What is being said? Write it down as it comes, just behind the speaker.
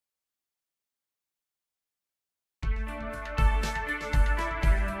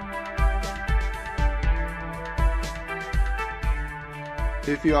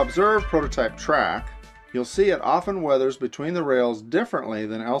If you observe prototype track, you'll see it often weathers between the rails differently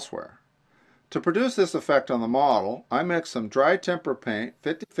than elsewhere. To produce this effect on the model, I mixed some dry tempera paint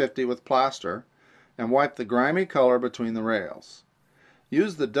 50-50 with plaster and wiped the grimy color between the rails.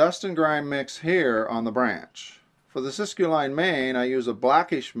 Use the dust and grime mix here on the branch. For the Sisculine mane, I use a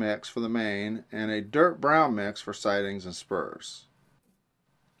blackish mix for the mane and a dirt brown mix for sidings and spurs.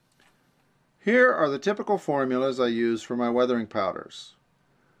 Here are the typical formulas I use for my weathering powders.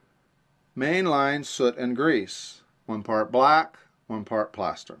 Main line soot and grease, 1 part black, 1 part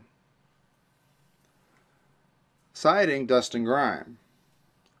plaster. Siding dust and grime,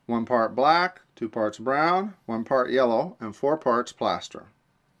 1 part black, 2 parts brown, 1 part yellow, and 4 parts plaster.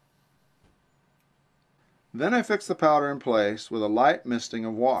 Then I fix the powder in place with a light misting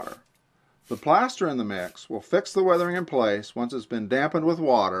of water. The plaster in the mix will fix the weathering in place once it's been dampened with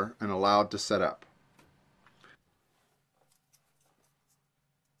water and allowed to set up.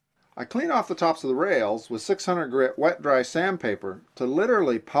 I clean off the tops of the rails with 600 grit wet dry sandpaper to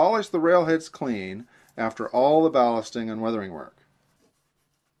literally polish the railheads clean after all the ballasting and weathering work.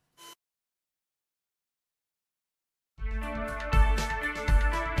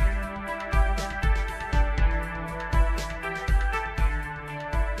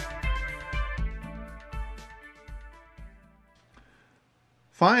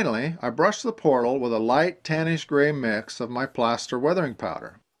 Finally, I brush the portal with a light tannish gray mix of my plaster weathering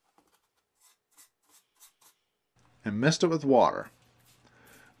powder and mist it with water.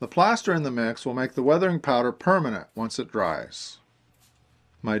 The plaster in the mix will make the weathering powder permanent once it dries.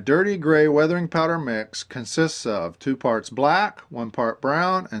 My dirty gray weathering powder mix consists of 2 parts black, 1 part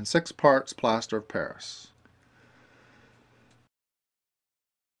brown, and 6 parts plaster of Paris.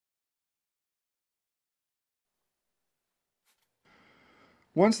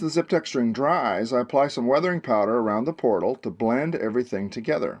 Once the zip texturing dries, I apply some weathering powder around the portal to blend everything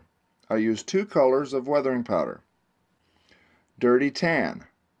together. I use 2 colors of weathering powder. Dirty tan,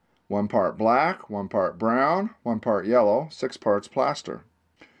 1 part black, 1 part brown, 1 part yellow, 6 parts plaster.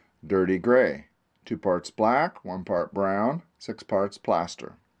 Dirty gray, 2 parts black, 1 part brown, 6 parts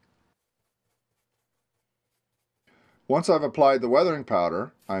plaster. Once I've applied the weathering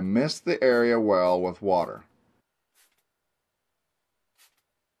powder, I mist the area well with water.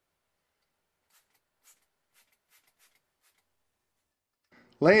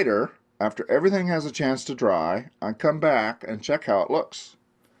 Later, after everything has a chance to dry, I come back and check how it looks.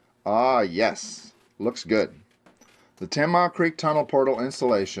 Ah, yes, looks good. The 10 Mile Creek Tunnel Portal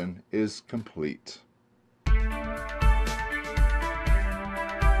installation is complete.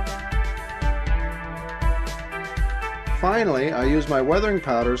 Finally, I use my weathering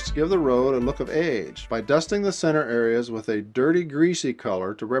powders to give the road a look of age by dusting the center areas with a dirty greasy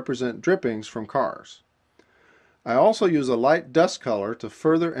color to represent drippings from cars. I also use a light dust color to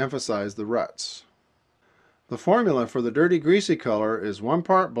further emphasize the ruts. The formula for the dirty greasy color is 1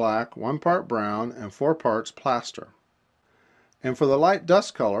 part black, 1 part brown, and 4 parts plaster. And for the light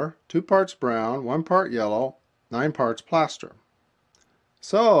dust color, 2 parts brown, 1 part yellow, 9 parts plaster.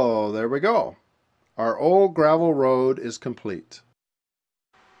 So there we go. Our old gravel road is complete.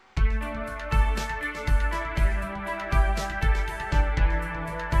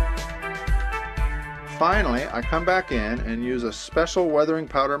 Finally, I come back in and use a special weathering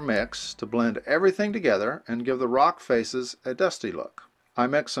powder mix to blend everything together and give the rock faces a dusty look. I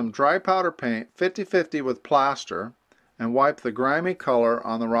mix some dry powder paint 50-50 with plaster and wipe the grimy color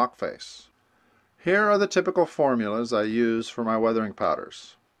on the rock face. Here are the typical formulas I use for my weathering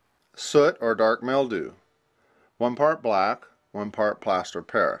powders. Soot or dark mildew, 1 part black, 1 part plaster of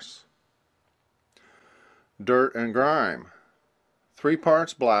Paris. Dirt and grime, 3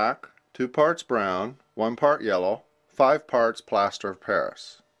 parts black, 2 parts brown, 1 part yellow, 5 parts plaster of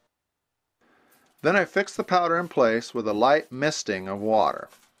Paris. Then I fix the powder in place with a light misting of water.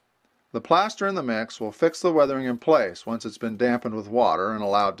 The plaster in the mix will fix the weathering in place once it's been dampened with water and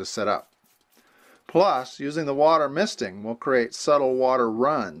allowed to set up. Plus, using the water misting will create subtle water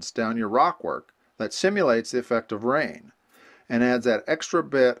runs down your rockwork that simulates the effect of rain and adds that extra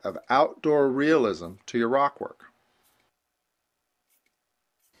bit of outdoor realism to your rockwork.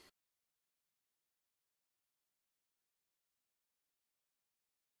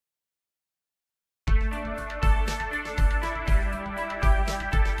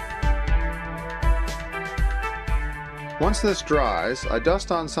 Once this dries, I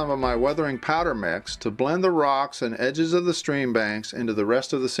dust on some of my weathering powder mix to blend the rocks and edges of the stream banks into the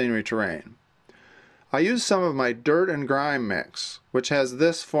rest of the scenery terrain. I use some of my dirt and grime mix, which has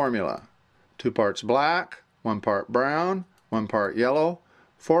this formula: 2 parts black, 1 part brown, 1 part yellow,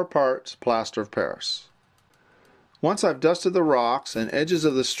 4 parts plaster of Paris. Once I've dusted the rocks and edges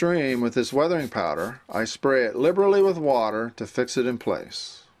of the stream with this weathering powder, I spray it liberally with water to fix it in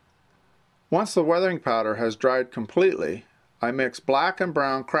place. Once the weathering powder has dried completely, I mix black and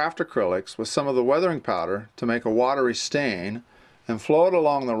brown craft acrylics with some of the weathering powder to make a watery stain and flow it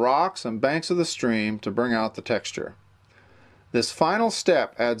along the rocks and banks of the stream to bring out the texture. This final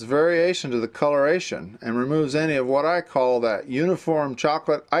step adds variation to the coloration and removes any of what I call that uniform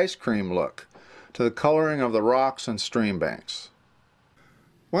chocolate ice cream look to the coloring of the rocks and stream banks.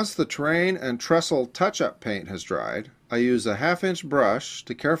 Once the terrain and trestle touch-up paint has dried, I use a 1/2-inch brush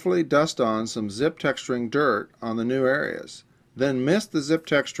to carefully dust on some zip texturing dirt on the new areas, then mist the zip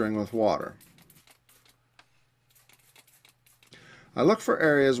texturing with water. I look for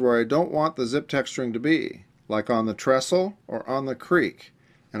areas where I don't want the zip texturing to be, like on the trestle or on the creek,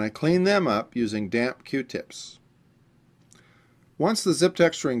 and I clean them up using damp Q-tips. Once the zip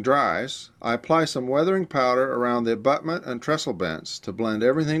texturing dries, I apply some weathering powder around the abutment and trestle bents to blend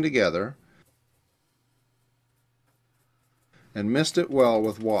everything together and mist it well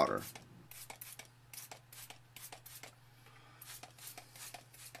with water.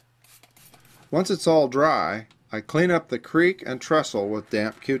 Once it's all dry, I clean up the creek and trestle with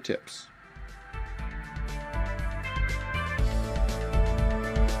damp Q-tips.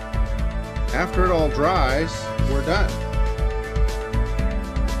 After it all dries, we're done.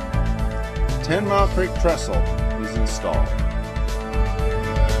 10 Mile Creek Trestle is installed.